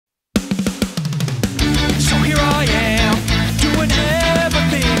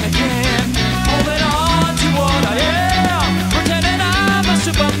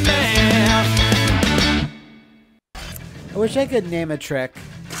wish I could name a trick.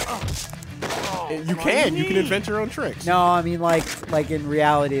 You can invent your own tricks. No, I mean like in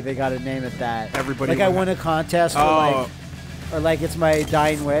reality, they gotta name it that. Everybody. Like I won a contest, or like it's my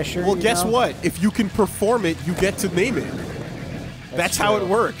dying wish. Or, well, guess what? If you can perform it, you get to name it. That's how it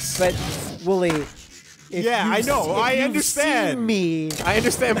works. But Wooly. Yeah, I know. I understand. Seen me. I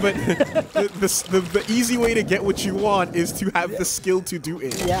understand, but the easy way to get what you want is to have the skill to do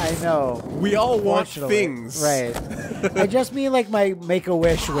it. Yeah, I know. We all want things. Right. I just mean like my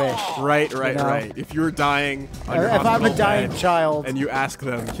Make-A-Wish wish. Right, you know? right. If you're dying on your if I'm a hospital dying bed child. and you ask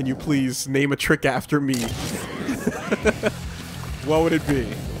them, can you please name a trick after me? What would it be?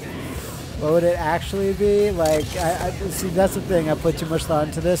 What would it actually be? Like, I see, that's the thing. I put too much thought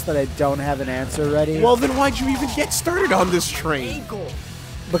into this that I don't have an answer ready. Well, then why'd you even get started on this train?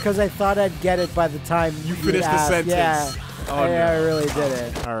 Because I thought I'd get it by the time you finished the sentence. Yeah, I really did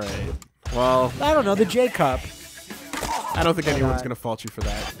it. All right. Well, I don't know, the J Cup. I don't think anyone's gonna fault you for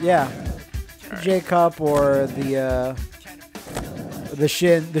that. Yeah, right. J Cup or the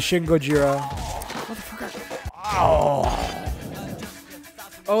Shin Gojira.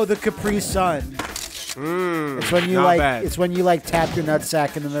 Oh, the Capri Sun. It's when you It's when you tap your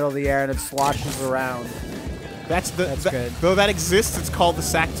nutsack in the middle of the air and it sloshes around. That's good. Though that exists, it's called the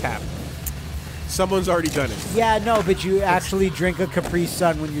sack tap. Someone's already done it. Yeah, no, but you actually drink a Capri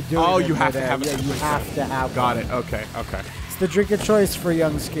Sun when you're doing it. Oh, you have to have it. Yeah, you have to have Got one. it. Okay. It's the drink of choice for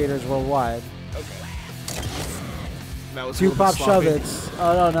young skaters worldwide. Okay. That was Two pop shove-its.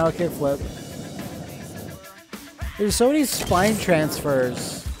 Oh, no, kickflip. There's so many spine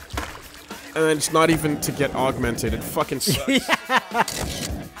transfers. And it's not even to get augmented. It fucking sucks.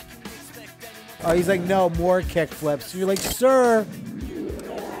 Oh, he's like, no, more kickflips. You're like, sir,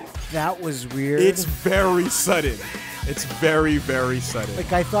 that was weird. It's very sudden. It's very, very sudden.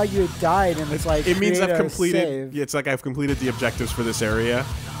 Like, I thought you had died, and it's like, it means I've completed. Save. Yeah, it's like I've completed the objectives for this area,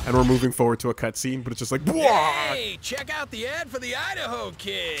 and we're moving forward to a cutscene. But it's just like, hey, check out the ad for the Idaho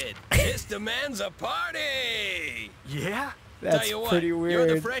Kid. This demands a party. Yeah. That's Tell you what, pretty weird.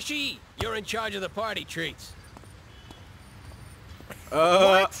 You're the freshie. You're in charge of the party treats.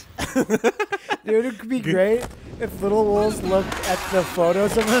 What? Dude, it could be great if Little Wolves looked at the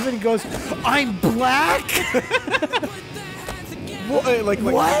photos of him and he goes, I'm black? like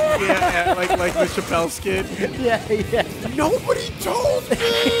what? Yeah, like the Chappelle skit. Yeah. Nobody told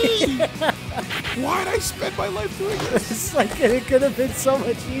me. Why'd I spend my life doing this? It's like, it could have been so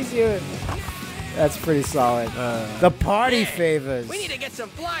much easier. That's pretty solid. The party favors. We need to get some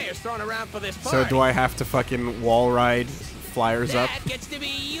flyers thrown around for this party. So do I have to fucking wall ride flyers up? That gets to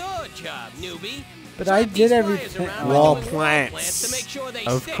be your job, newbie. But I did everything. Wall plants. To make sure they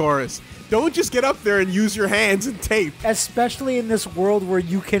of stick. course. Don't just get up there and use your hands and tape. Especially in this world where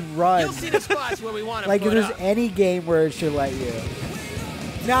you can run. You'll see the spots where we want to like, put if there's up. any game where it should let you.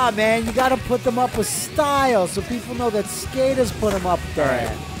 Nah, man, you gotta put them up with style so people know that skaters put them up there.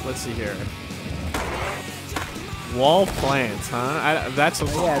 All right, let's see here. Wall plants, huh? That's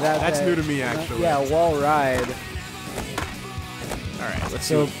new to me, actually. Yeah, wall ride. All right, let's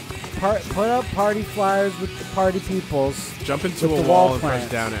So, see. put up party flyers with the party peoples. Jump into with a the wall and plants.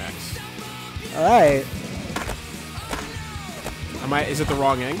 press down X. All right. Is it the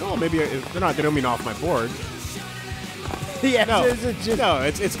wrong angle? Maybe they don't mean off my board. Yeah, No,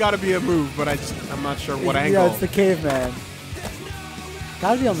 it's it's got to be a move, but I'm not sure what angle. Yeah, it's the caveman.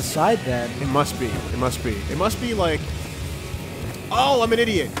 Gotta be on the side then. It must be. It must be. It must be like. Oh, I'm an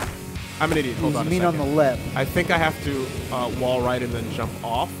idiot. I'm an idiot. Hold on a mean second. on the lip. I think I have to wall ride and then jump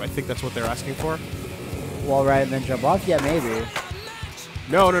off. I think that's what they're asking for. Wall ride and then jump off? Yeah, maybe.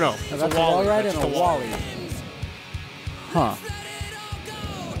 No. No, It's that's a wall wall ride That's and a the wall. wally.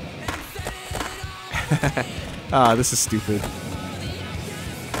 Huh. This is stupid.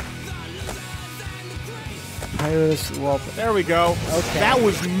 Wall. There we go. Okay. That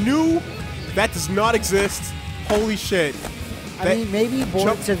was new. That does not exist. Holy shit. I mean, maybe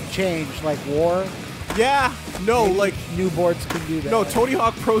boards have changed, like war. Yeah. No, Maybe like new boards can do that. no. Tony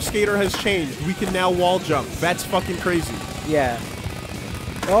Hawk Pro Skater has changed. We can now wall jump. That's fucking crazy. Yeah.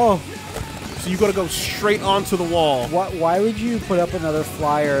 Oh, So you gotta go straight onto the wall. why would you put up another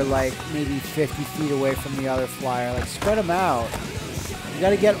flyer like maybe 50 feet away from the other flyer? Like spread them out. You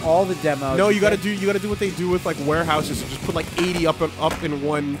gotta get all the demos. No, you gotta do what they do with like warehouses. You just put like 80 up in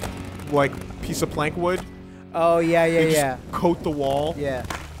one like piece of plank wood. Oh yeah, They yeah. just coat the wall. Yeah.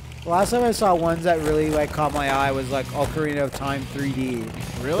 The last time I saw ones that really like caught my eye was like Ocarina of Time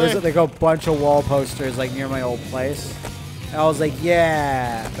 3D. Really? There's like a bunch of wall posters like near my old place. And I was like,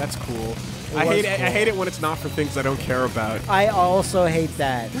 yeah. That's cool. It I was hate it when it's not for things I don't care about. I also hate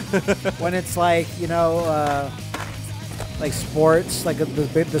that. When it's like, you know, like sports, like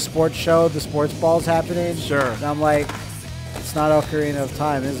the sports show, the sports ball's happening. Sure. And I'm like, it's not Ocarina of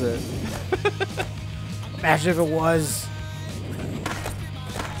Time, is it? Imagine if it was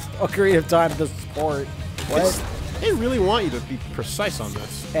Ocarina of Time, the sport. What? They really want you to be precise on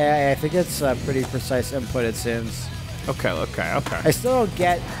this. I think it's a pretty precise input, it seems. Okay. I still don't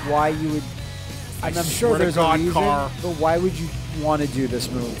get why you would. And I'm sure swear to there's God, a reason, Car. but why would you want to do this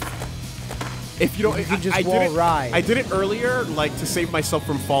move? If you don't, You can just I wall did it, ride. I did it earlier, like to save myself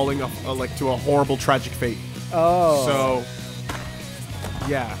from falling like to a horrible tragic fate. Oh. So,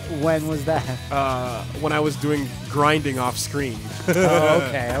 yeah. When was that? When I was doing grinding off screen. Oh,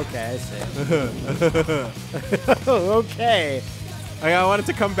 okay, I see. Okay. I wanted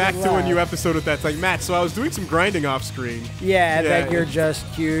to come back to a Wow. new episode with that. It's like, Matt, so I was doing some grinding off screen. Yeah, and then Yeah. you're just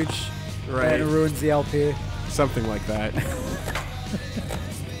huge. Right. And it ruins the LP. Something like that.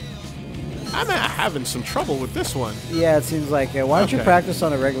 I'm having some trouble with this one. Yeah, it seems like it. Why don't you Okay. practice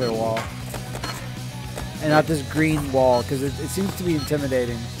on a regular wall? And not this green wall, because it seems to be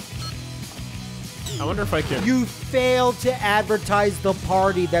intimidating. I wonder if I can You failed to advertise the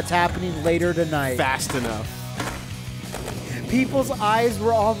party that's happening later tonight. fast enough. People's eyes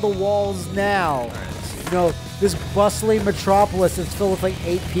were on the walls now. No, this bustling metropolis is filled with like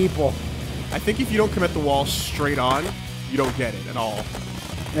 8 people. I think if you don't come at the wall straight on, you don't get it at all.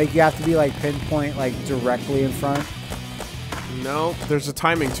 Like you have to be like pinpoint like directly in front. No, there's a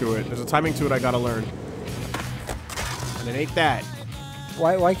timing to it. There's a timing to it I gotta learn. And it ain't that.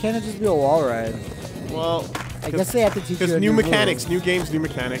 Why can't it just be a wall ride? Well, I guess they have to teach you because a new move. mechanics, new games, new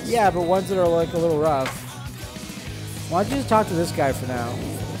mechanics. Yeah, but ones that are like a little rough. Why don't you just talk to this guy for now?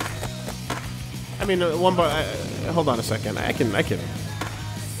 I mean, hold on a second. I can.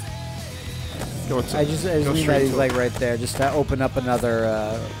 Go into, I just go mean straight that he's to like it. right there, just to open up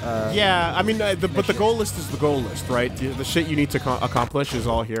another. Yeah, I mean, but the goal list is the goal list, right? The shit you need to accomplish is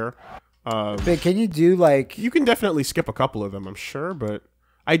all here. But can you do like? You can definitely skip a couple of them, I'm sure, but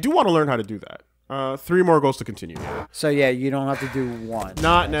I do want to learn how to do that. 3 more goals to continue. So yeah, you don't have to do one.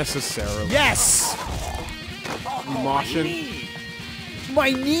 Not necessarily. Yes, Motion.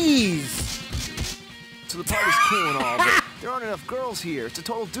 my knees. So the party's cool and all, but there aren't enough girls here. It's a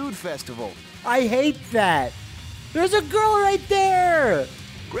total dude festival. I hate that. There's a girl right there.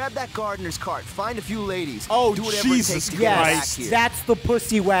 Grab that gardener's cart, find a few ladies. Oh, do whatever Jesus it takes to get back Yes, here. that's the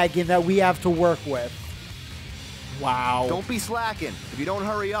pussy wagon that we have to work with. Wow. Don't be slacking. If you don't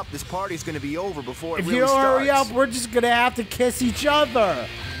hurry up, this party's gonna be over before it If really you don't starts. hurry up, we're just gonna have to kiss each other.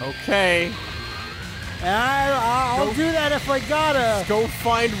 Okay. And I'll do that if I gotta. Go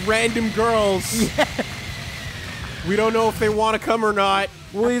find random girls. We don't know if they want to come or not.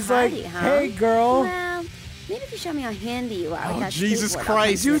 Well, he's Party, like, huh? hey, girl, Well, maybe if you show me how handy you are. Oh, with that Jesus skateboard, I'll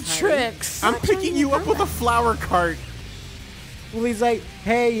Christ. come to do your party. tricks. I'm Not showing picking you you up with a progress. flower cart. Well, he's like,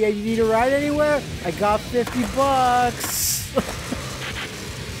 hey, yeah, you need a ride anywhere? I got $50.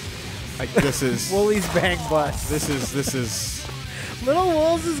 Like, this is. Woolie's Bang Bus. This is. Little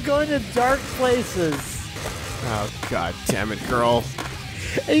Wolves is going to dark places. Oh, God damn it, girl.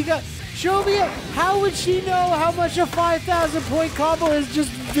 And you got, show me, how would she know how much a 5,000 point combo is just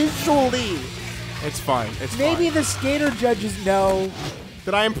visually? It's fine. It's Maybe fine. the skater judges know.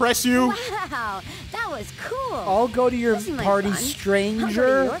 Did I impress you? Wow, that was cool. I'll go to your That seemed like party, fun. I'll go to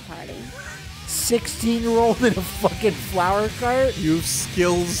stranger. your party. 16-year-old in a fucking flower cart. You have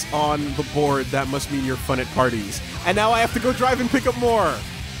skills on the board. That must mean you're fun at parties. And now I have to go drive and pick up more.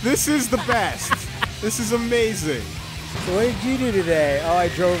 This is the best. This is amazing. So what did you do today? Oh, I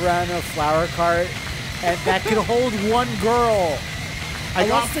drove around in a flower cart, and that could hold one girl. I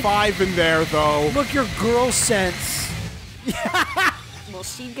got lost it. 5 in there, though. Look, your girl sense. Well,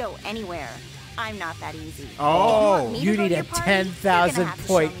 she'd go anywhere. I'm not that easy. Oh. Me to You go need to a your party? 10,000 You're gonna have to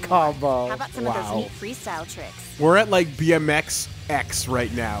point show me more. combo. How about some of Wow. those neat freestyle tricks? We're at like BMX X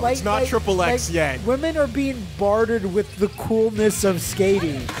right now. It's not triple X like, yet. Women are being bartered with the coolness of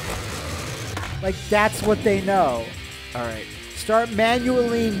skating. Like, that's what they know. All right. Start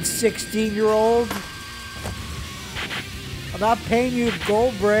manually, 16-year-old. I'm not paying you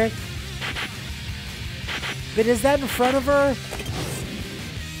gold brick. But is that in front of her?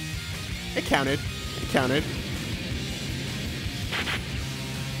 It counted. It counted.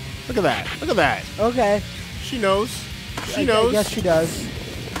 Look at that. Look at that. Okay. She knows. She I knows. guess she does.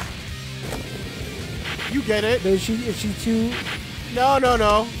 You get it. But is she too... No, no,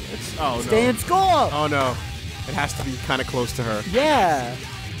 no. It's Stay no. in school! Oh no. It has to be kind of close to her. Yeah.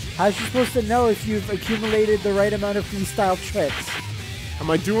 How's she supposed to know if you've accumulated the right amount of freestyle tricks? Am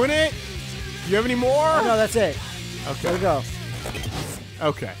I doing it? Do you have any more? Oh, no, that's it. There we Okay. go.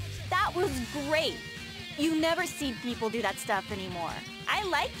 Okay. That was great. You never see people do that stuff anymore. I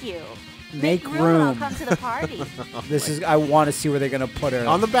like you. Make and I'll room. come to the party. This is. I want to see where they're gonna put her.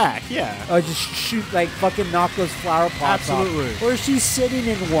 On the back, yeah. Oh, just shoot, like fucking knock those flower pots Absolutely. off. Or she's sitting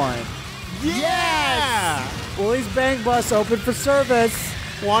in one. Yeah! Willie's Bang Bus open for service.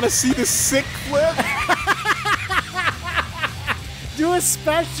 Want to see the sick flip? Do a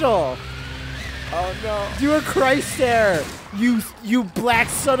special. Oh no. Do a Christ stare. You black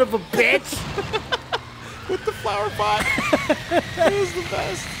son of a bitch. With the flower pot. That was the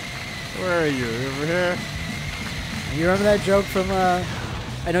best. Where are you? Over here? You remember that joke from,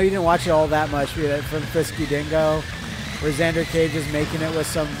 I know you didn't watch it all that much, but from Frisky Dingo, where Xander Cage is making it with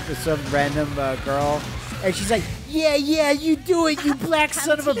some random girl, and she's like, yeah, you do it, you black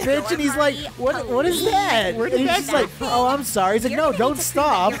son of a bitch, and he's like, what is that? Where did and that he's like, come oh, I'm sorry. He's like, no, don't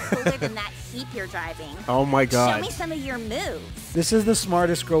stop. You're cooler than that Jeep you're driving. Oh my Show god. me some of your moves. This is the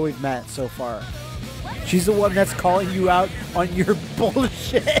smartest girl we've met so far. She's the one that's calling you out on your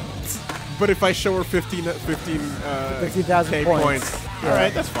bullshit. But if I show her 15,000 50,000 points. All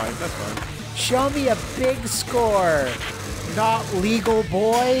right, that's fine. That's fine. Show me a big score. Not legal,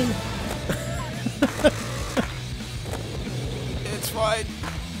 boy. It's fine.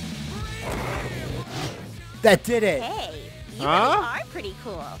 That did it. Hey, you Huh? really are pretty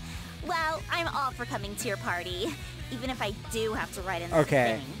cool. Well, I'm all for coming to your party, even if I do have to ride in that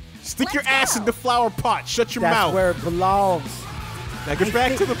Okay. thing. Stick your Let's ass go. in the flower pot. Shut your That's mouth. where it belongs. Now get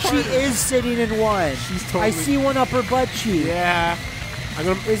back to the party. She is sitting in one. She's totally- I see one up her butt cheek. Yeah. I'm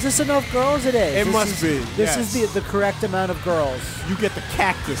gonna. Is this enough girls? It is. It This must is- be, This yes. is the correct amount of girls. You get the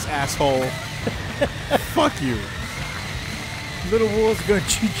cactus, asshole. Fuck you. Little Wool's gonna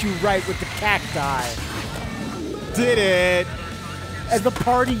treat you right with the cacti. Did it. As the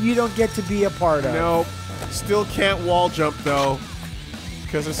party you don't get to be a part of. Nope. Still can't wall jump though,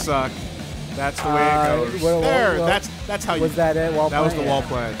 because it sucked. That's the way it goes. There. That's how you. Was that it? That was the wall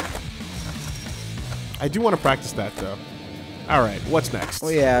plan. I do want to practice that though. All right. What's next?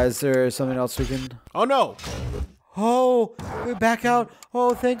 Well, yeah. Is there something else we can? Oh no. Oh, we back out.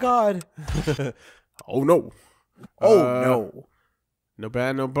 Oh, thank God. Oh no. No. No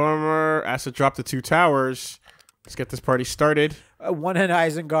bad, no bummer. Acid drop the 2 towers. Let's get this party started. One in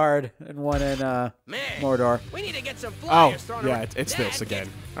Isengard and one in Man, Mordor. we need to get some Oh, flyers thrown yeah, around. it's this Dad, again.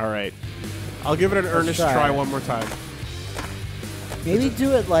 All right. I'll give it an earnest try try it. one more time. Maybe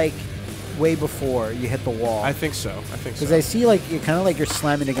do it like way before you hit the wall. I think so. Because I see like you're kind of like you're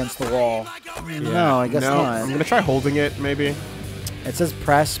slamming against the wall. No, I guess no, not. I'm going to try holding it, maybe. It says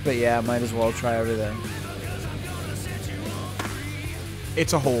press, but yeah, might as well try everything.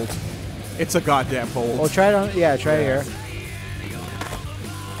 It's a hold. It's a goddamn hold. Well, try it on. Yeah, try it here.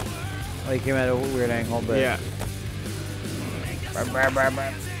 Like came at a weird angle, but Yeah.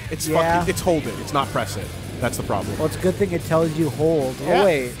 It's Yeah. fucking. It's hold it. It's not press it. That's the problem. Well, it's a good thing it tells you hold. Yeah. Oh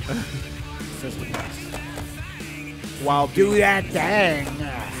wait. It says press. While Do that thing.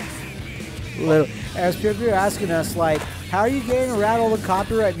 Little. As people are asking us, like, how are you getting around all the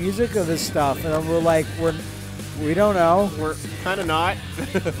copyright music of this stuff? And we're like, we don't know. We're kind of not.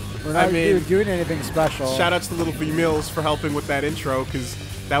 We're not I mean, doing anything special. shout outs to Little V Mills for helping with that intro because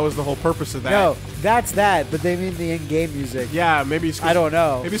that was the whole purpose of that. No, that's that. But they mean the in-game music. Yeah, maybe it's 'cause- I don't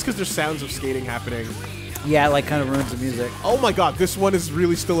know. Maybe it's because there's sounds of skating happening. Yeah, it, like kind of ruins the music. Oh my god, this one is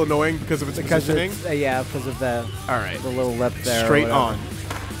really still annoying because of its positioning. It's, yeah, because of the All right, little lip there. or straight whatever. on.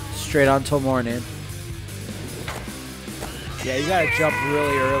 Straight on till morning. Yeah, you gotta jump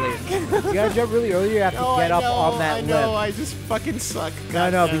really early. You gotta jump really early. You have to Oh, get I up know, on that I know, lip. I just fucking suck. No,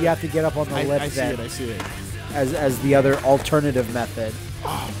 God no, damn but you it. have to get up on the lip I see then, it. I see it. as the other alternative method.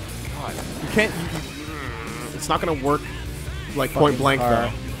 God, you can't. It's not gonna work like point blank car.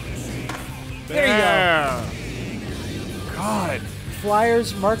 though. There you go. God.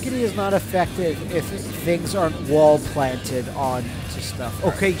 Flyers marketing is not effective if things aren't wall planted onto stuff.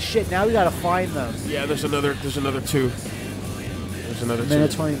 Okay, shit. Now we gotta find them. Yeah, there's another 2. There's another 2.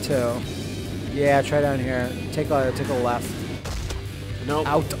 Minute 22. Yeah, try down here. Take a left. Nope.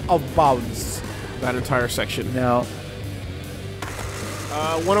 Out of bounds. That entire section. No.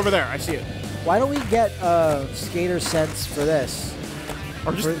 One over there. I see it. Why don't we get skater sense for this?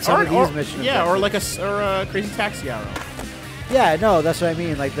 Or For some of these mission Yeah, or objectives. like a crazy taxi arrow. Yeah, no, that's what I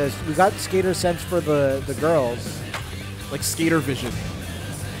mean. Like this, we got skater sense for the girls. Like skater vision.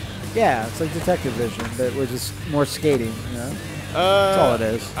 Yeah, it's like detective vision, but we're just more skating. You know, that's all it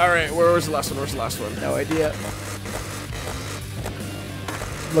is. All right, where's the last one? Where's the last one? No idea.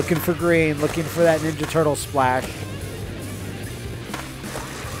 Looking for green, looking for that Ninja Turtle splash.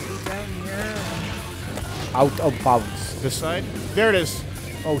 Out of bounds. This side? There it is.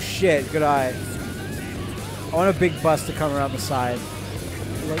 Oh shit, good eye. I want a big bus to come around the side.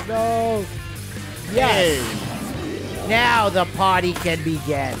 Like, no. Yes. Now the party can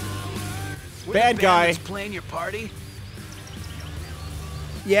begin. Bad guy. Playing your party?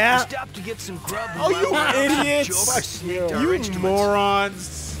 Yeah. Stop to get some grub. Oh, you idiots! You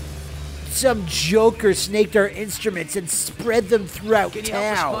morons! Some joker snaked our instruments and spread them throughout Can you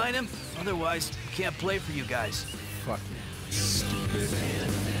help us town. find him? Otherwise, can't play for you guys. Fucking stupid.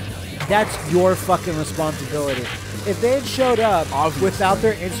 That's your fucking responsibility. If they had showed up Obviously. without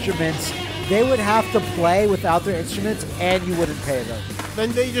their instruments, they would have to play without their instruments, and you wouldn't pay them.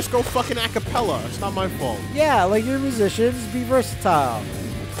 Then they just go fucking a cappella. It's not my fault. Yeah, like you're musicians, be versatile.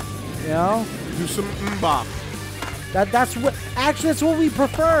 You know? Do some mbop. That's what we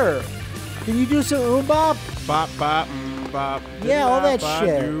prefer. Can you do some bop? Bop, bop, mbop. Yeah, all that bop,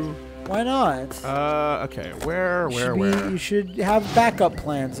 shit. do. Why not? Okay. Where? You should have backup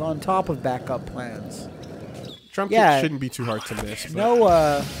plans on top of backup plans. Trump Yeah. shouldn't be too hard to miss.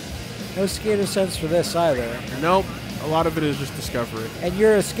 But No skater sense for this either. Nope. A lot of it is just discovery. And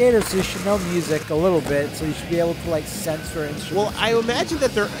you're a skater, so you should know music a little bit, so you should be able to like sense for instruments. Well, I imagine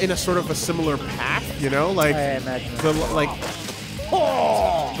that they're in a sort of a similar path, you know, like I imagine the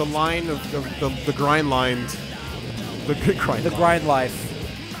the line of the grind line, the good grind. the line. grind life.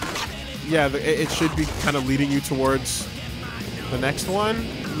 Yeah, it should be kind of leading you towards the next one.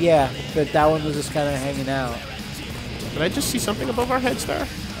 Yeah, but that one was just kind of hanging out. Did I just see something above our heads there?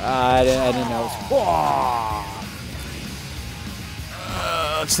 I didn't know.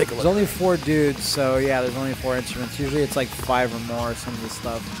 Let's take a There's only 4 dudes, so yeah, there's only 4 instruments. Usually it's like 5 or more, some of the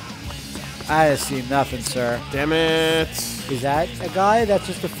stuff. I see nothing, sir. Damn it! Is that a guy? That's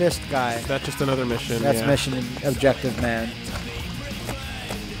just a fist guy. That's just another mission. That's yeah. mission objective, man.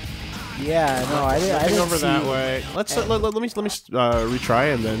 Yeah, no, I Nothing didn't over see. that way. Let's let me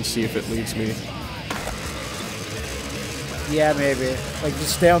retry and then see if it leads me. Yeah, maybe. Like,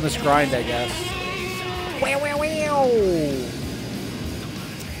 just stay on this grind, I guess.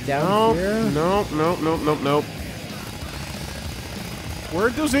 Down here? Nope.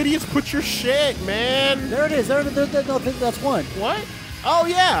 Where'd those idiots put your shit, man? There it is. There, no, that's one. What? Oh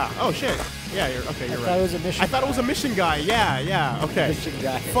yeah. Oh shit. Yeah, you're I right. thought it was a mission. I thought it was a mission guy. Yeah. Okay. Mission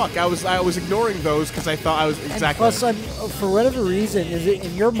guy. Fuck. I was ignoring those because I thought I was And exactly. plus, for whatever reason, is it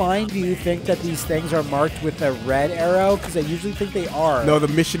in your mind? Do you think that these things are marked with a red arrow? Because I usually think they are. No, the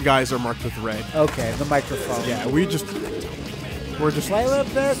mission guys are marked with red. Okay, the microphone. Yeah, we're just Play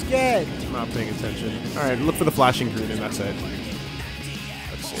with biscuit. not paying attention. All right, look for the flashing green, and that's it.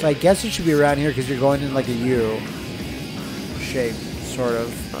 Let's see. So I guess it should be around here because you're going in like a U shape, sort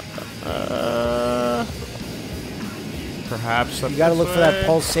of. Perhaps You got to look for that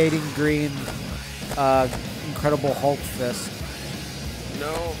pulsating green, Incredible Hulk fist.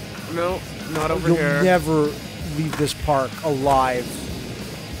 No, not over You'll here. never leave this park alive.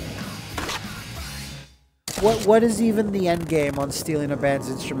 What is even the end game on stealing a band's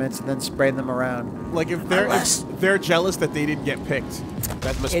instruments and then spraying them around? Like if they're jealous that they didn't get picked,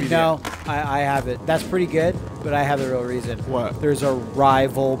 that must be No, I have it. That's pretty good, but I have the real reason. What? There's a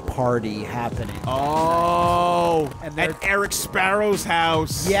rival party happening. Oh, And they're- at Eric Sparrow's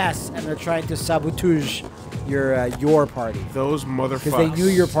house. Yes, and they're trying to sabotage your party Those motherfuckers. because they knew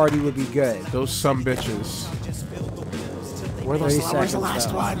your party would be good. Those some bitches. Where's 30 the seconds, last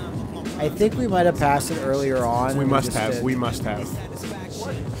though. one? I think we might have passed it earlier on. We and must just have. did. We must have.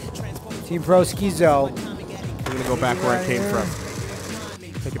 Team Pro Schizo. We're gonna go back where I came from.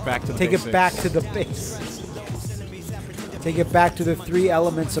 Take it back to the Take basics. it back to the base. Take it back to the 3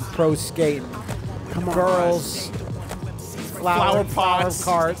 elements of pro skating. Come on. Girls, flower pots.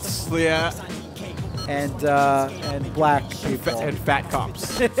 carts, Yeah. and black people. And fat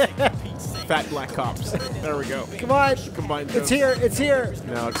cops. Fat black cops. There we go. Come on, Combined it's jokes. here, it's here.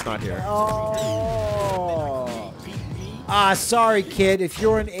 No, it's not here. Oh. Sorry, kid. If you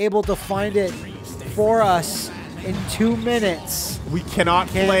weren't able to find it for us in 2 minutes. We cannot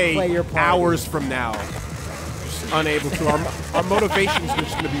Can't play play your party. hours from now. Just unable to. Our motivation's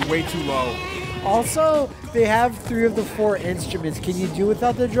just going to be way too low. Also, they have 3 of the 4 instruments. Can you do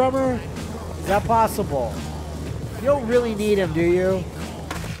without the drummer? Is that possible? You don't really need him, do you?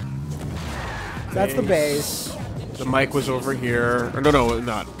 That's the bass. The mic was over here. Or no,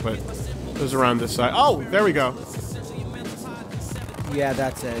 not. But it was around this side. Oh, there we go. Yeah,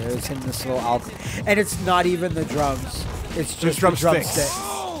 that's it. It's in this little and it's not even the drums. It's just the drumsticks.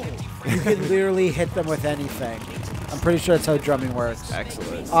 drumstick. You can literally hit them with anything. I'm pretty sure that's how drumming works.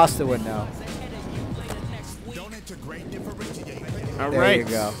 Excellent. Austin would know. All There right. you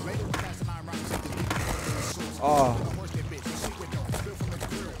go. Oh.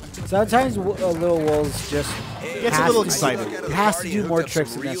 Sometimes Little Wolves just Gets a has little to- excited. Has to do more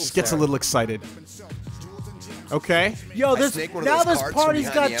tricks than necessary. Gets a little excited. Okay. Yo, this snake one of now those this carts from party's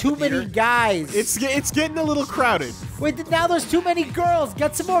behind got the too many amphitheater. guys. It's getting a little crowded. Wait, now there's too many girls.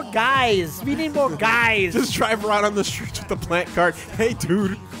 Get some more guys. We need more guys. Just drive around on the streets with the plant cart. Hey,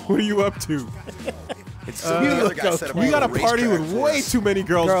 dude, what are you up to? It's so the other guy set up We a got a little party racetrack with for way us. too many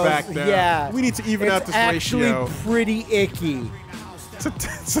girls back there. Yeah, We need to even out this actually ratio. pretty icky.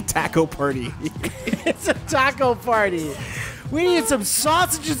 It's a taco party. It's a taco party. We need some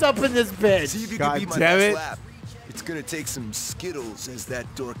sausages up in this bitch. See if you God can beat my damn next it. lap. It's gonna take some Skittles, as that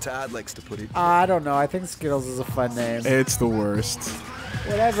dork Todd likes to put it. I don't know. I think Skittles is a fun name. It's the worst.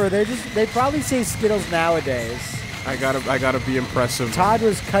 Whatever. They probably say Skittles nowadays. I gotta be impressive. Todd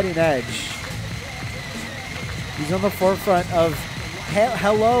was cutting edge. He's on the forefront of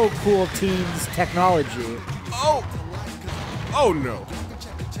hello, cool teens technology. Oh no.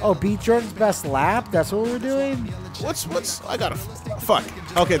 Oh, beat Jordan's best lap? That's what we're doing? What's I gotta fuck.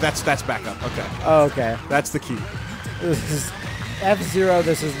 Okay, that's back up. Okay. Oh, okay. That's the key. This is F-Zero,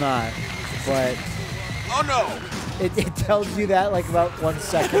 this is not. But Oh no. it tells you that like about 1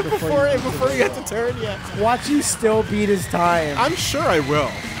 second before Before you get to turn, yeah. Watch you still beat his time. I'm sure I will.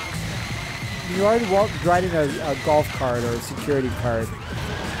 You're already riding a golf cart or a security cart.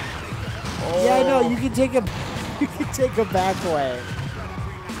 Yeah, I know. You can take a you can take a back way.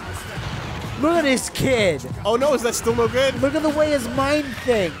 Look at this kid. Oh no, is that still no good? Look at the way his mind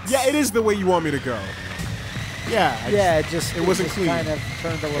thinks. Yeah, it is the way you want me to go. Yeah. Yeah, it wasn't clean. kind of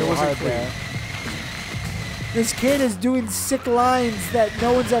turned a little wasn't hard clean. there. This kid is doing sick lines that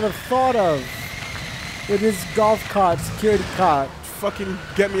no one's ever thought of with his golf cart, security cart. Fucking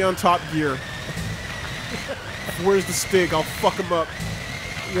get me on Top Gear. Where's the stick? I'll fuck him up.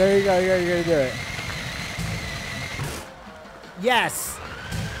 There you go. You're gonna do it. Yes.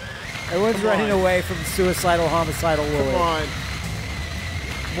 Everyone's Come running on. away from suicidal, homicidal Willie. Come on.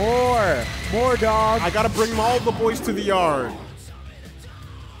 More dog. I gotta bring all the boys to the yard.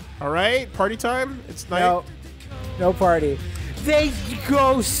 All right, party time. It's night. No party. They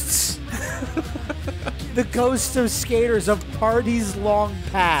ghosts. The ghosts of skaters of parties long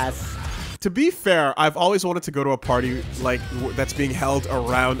past. To be fair, I've always wanted to go to a party like that's being held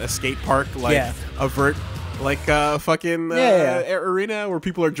around a skate park, like Yeah. a vert, like fucking arena where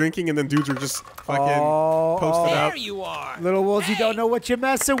people are drinking and then dudes are just fucking posted up. There you are. Little wolves, you Hey, don't know what you're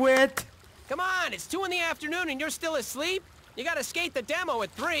messing with. Come on, it's 2 in the afternoon and you're still asleep? You gotta skate the demo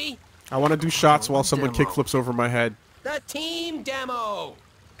at 3. I want to do shots while someone kickflips over my head. The team demo.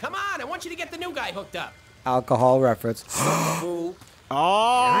 Come on, I want you to get the new guy hooked up. Alcohol reference. Fool.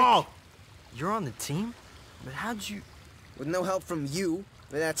 Oh! You're on the team? But how'd you... With no help from you?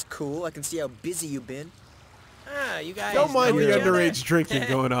 That's cool. I can see how busy you've been. Ah, you guys Don't mind know the each other? underage drinking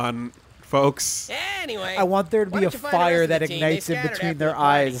going on, folks. Anyway, I want there to why be a don't you find the fire rest of that the team? ignites They in scattered between after their the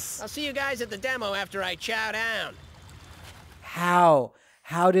party. eyes. I'll see you guys at the demo after I chow down. How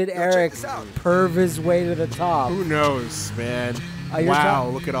did Eric this out. perv his way to the top? Who knows, man? You're Wow,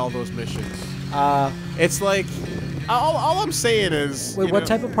 talking- look at all those missions. It's like, all I'm saying is... Wait, you what know,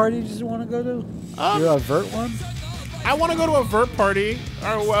 type of party did you want to go to? You a vert one? I want to go to a vert party,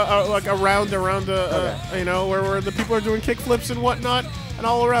 or like around the, you know, where the people are doing kickflips and whatnot, and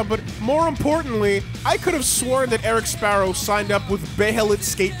all around. But more importantly, I could have sworn that Eric Sparrow signed up with Behelit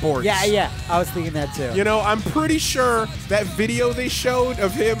Skateboards. Yeah. I was thinking that too. You know, I'm pretty sure that video they showed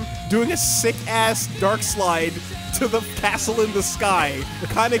of him doing a sick-ass dark slide to the castle in the sky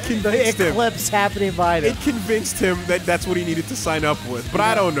kind of The convinced him. eclipse happening behind him. It convinced him that that's what he needed to sign up with, but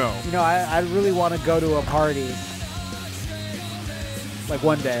I don't know. You know, I really want to go to a party. Like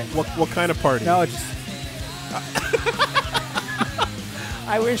one day. What kind of party? No, just.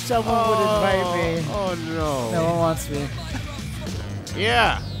 I wish someone would invite me. Oh no. No one wants me.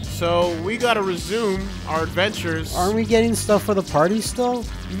 Yeah. So we gotta resume our adventures. Aren't we getting stuff for the party still?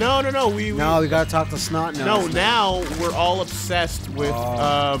 No. We No, we gotta talk to Snot now. no. Now we're all obsessed with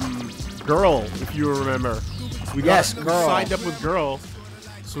Girl. If you remember, we Yes, got Girl. signed up with Girl.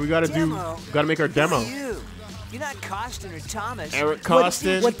 So we gotta make our demo. You. You're not Costin or Thomas. Eric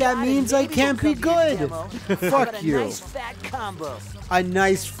Costin. What that means I can't be good. Fuck you. Nice fat combo. A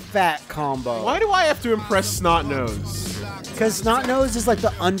nice fat combo. Why do I have to impress Snot Nose? Because Snot Nose is like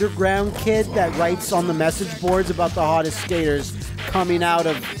the underground kid that writes on the message boards about the hottest skaters coming out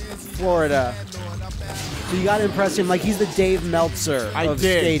of Florida. So you gotta impress him like he's the Dave Meltzer of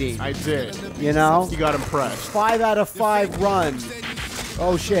skating. I did. You know? He got impressed. 5 out of 5 run.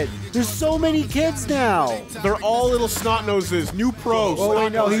 Oh shit. There's so many kids now. They're all little snot noses, new pros. Oh,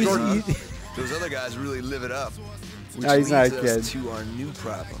 wait, no, Snot-Nose Jordan. he's. Those other guys really live it up. Which No, he's not a leads kid. us to our new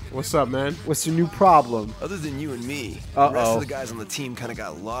problem. What's up, man? What's your new problem? Other than you and me, the rest Uh-oh. of the guys on the team kind of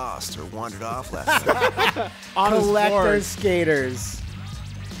got lost or wandered off last night. On his Collector board. skaters.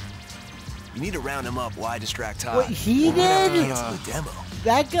 You need to round him up. Why distract Todd? What, he did? Cancel the demo.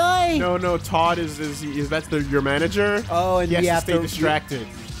 That guy? No, Todd is that's your manager? Oh, and he has you to have stay to- distracted.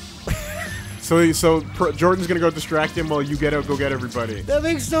 Jordan's gonna go distract him while you go get everybody. That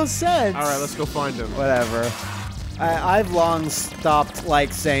makes no sense. All right, let's go find him. Whatever. I've long stopped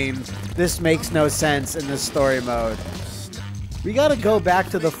saying this makes no sense in this story mode. We gotta go back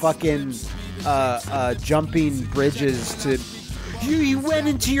to the fucking jumping bridges to. You went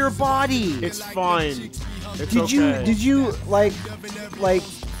into your body. It's fine. It's Did you like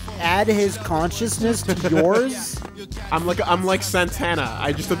add his consciousness to yours? I'm like Santana.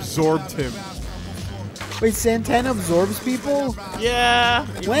 I just absorbed him. Wait, Santana absorbs people? Yeah.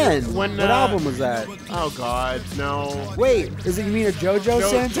 When? When? What album was that? Oh God, no. Wait, is it you mean a JoJo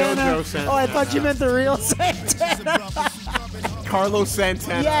Santana? JoJo Santana. Oh, I thought you meant the real Santana. Carlos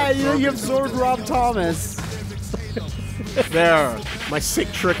Santana. Yeah, you absorbed Rob Thomas. There. My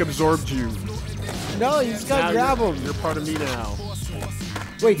sick trick absorbed you. No, you just gotta Now grab you're- him. You're part of me now.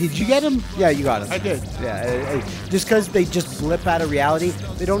 Wait, did you get him? Yeah, you got him. I did. Yeah, just because they just blip out of reality,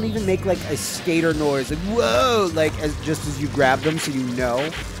 they don't even make like a skater noise, like whoa, like just as you grab them, so you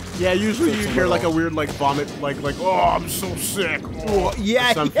know. Yeah, usually So it's you a hear like a little- weird like vomit, like oh I'm so sick. Oh, Yeah,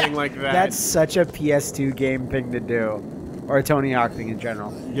 or something yeah. like that. That's such a PS2 game thing to do, or a Tony Hawk thing in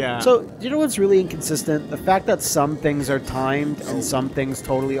general. Yeah. So you know what's really inconsistent? The fact that some things are timed and some things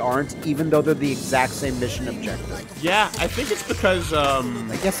totally aren't, even though they're the exact same mission objective. Yeah, I think it's because I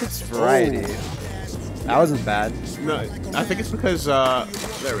guess it's variety. That wasn't bad. no, I think it's because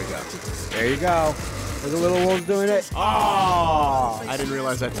there we go. There you go. Look at Little Wolves doing it. Oh, I didn't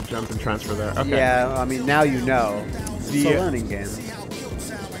realize I had to jump and transfer there. Okay. Yeah, I mean, now you know. It's a The- learning game.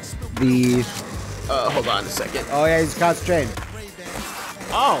 The... Hold on a second. Oh, yeah, he's concentrating.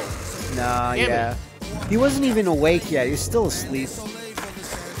 Oh, Nah, Damn it. yeah. He wasn't even awake yet. He was still asleep.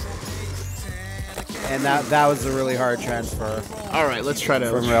 And that was a really hard transfer all right. Let's try to.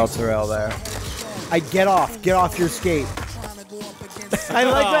 from rail to rail there. Get off your skate. I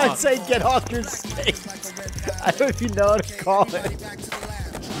like that I say get off your skate. I don't even know how to call it.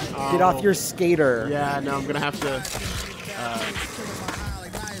 Get off your skater. Yeah, no, I'm gonna have to.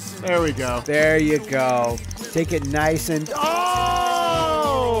 There we go. There you go. Take it nice and...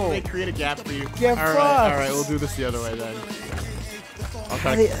 Oh! They create a gap for you. Get all fucked. right, we'll do this the other way then. I'll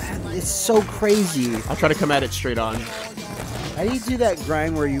try. It's so crazy. I'll try to come at it straight on. How do you do that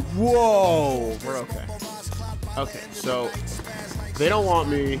grind where you... Whoa! We're okay. Okay, so they don't want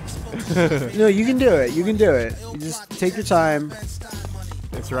me. No, you can do it. You can do it. You just take your time.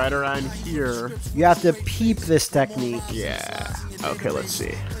 It's right around here. You have to peep this technique. Yeah. Okay, let's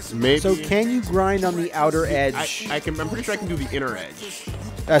see. Maybe. So can you grind on the outer edge? I can. I'm pretty sure I can do the inner edge.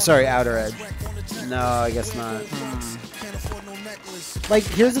 Sorry, outer edge. No, I guess not. Like,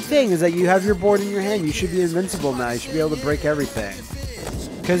 here's the thing, is that you have your board in your hand. You should be invincible now. You should be able to break everything.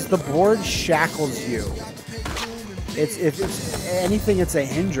 Because the board shackles you. If it's anything, it's a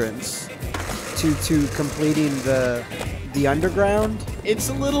hindrance to completing the underground. It's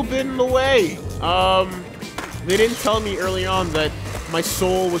a little bit in the way. They didn't tell me early on that my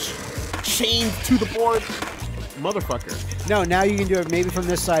soul was chained to the board. Motherfucker. No, now you can do it. Maybe from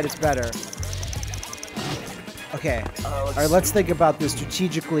this side it's better. Okay. All right, let's think about this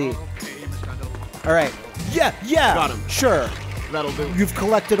strategically. All right. Yeah. Got him. Sure. That'll do. You've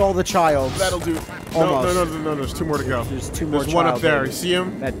collected all the childs. That'll do. Almost. No. There's two more to go. There's two more There's one up child there. baby. You see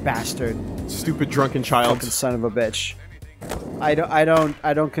him? That bastard. Stupid drunken child. Fucking son of a bitch. I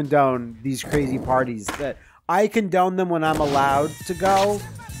don't condone these crazy parties. That I condone them when I'm allowed to go,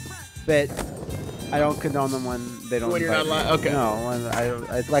 but I don't condone them when they don't. When you're invite not me. allowed- okay. No,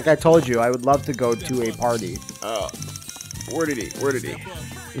 when I like I told you, I would love to go to a party. Where did he?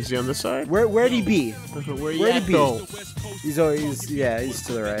 Is he on this side? Where'd he be? Where'd he be? though? He's he's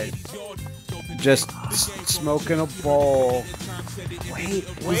to the right. Just smoking a bowl. Wait,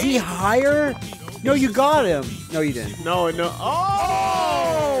 was he higher? No, you got him. No, you didn't. No.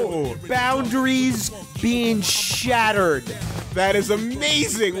 Oh! Boundaries being shattered. That is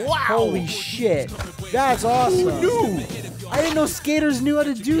amazing! Wow! Holy shit. That's awesome. Who knew? I didn't know skaters knew how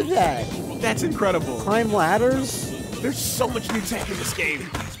to do that. That's incredible. Climb ladders? There's so much new tech in this game.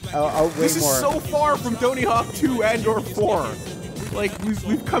 Way This more. is so far from Tony Hawk 2 and or 4. Like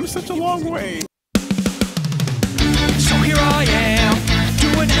we've come such a long way.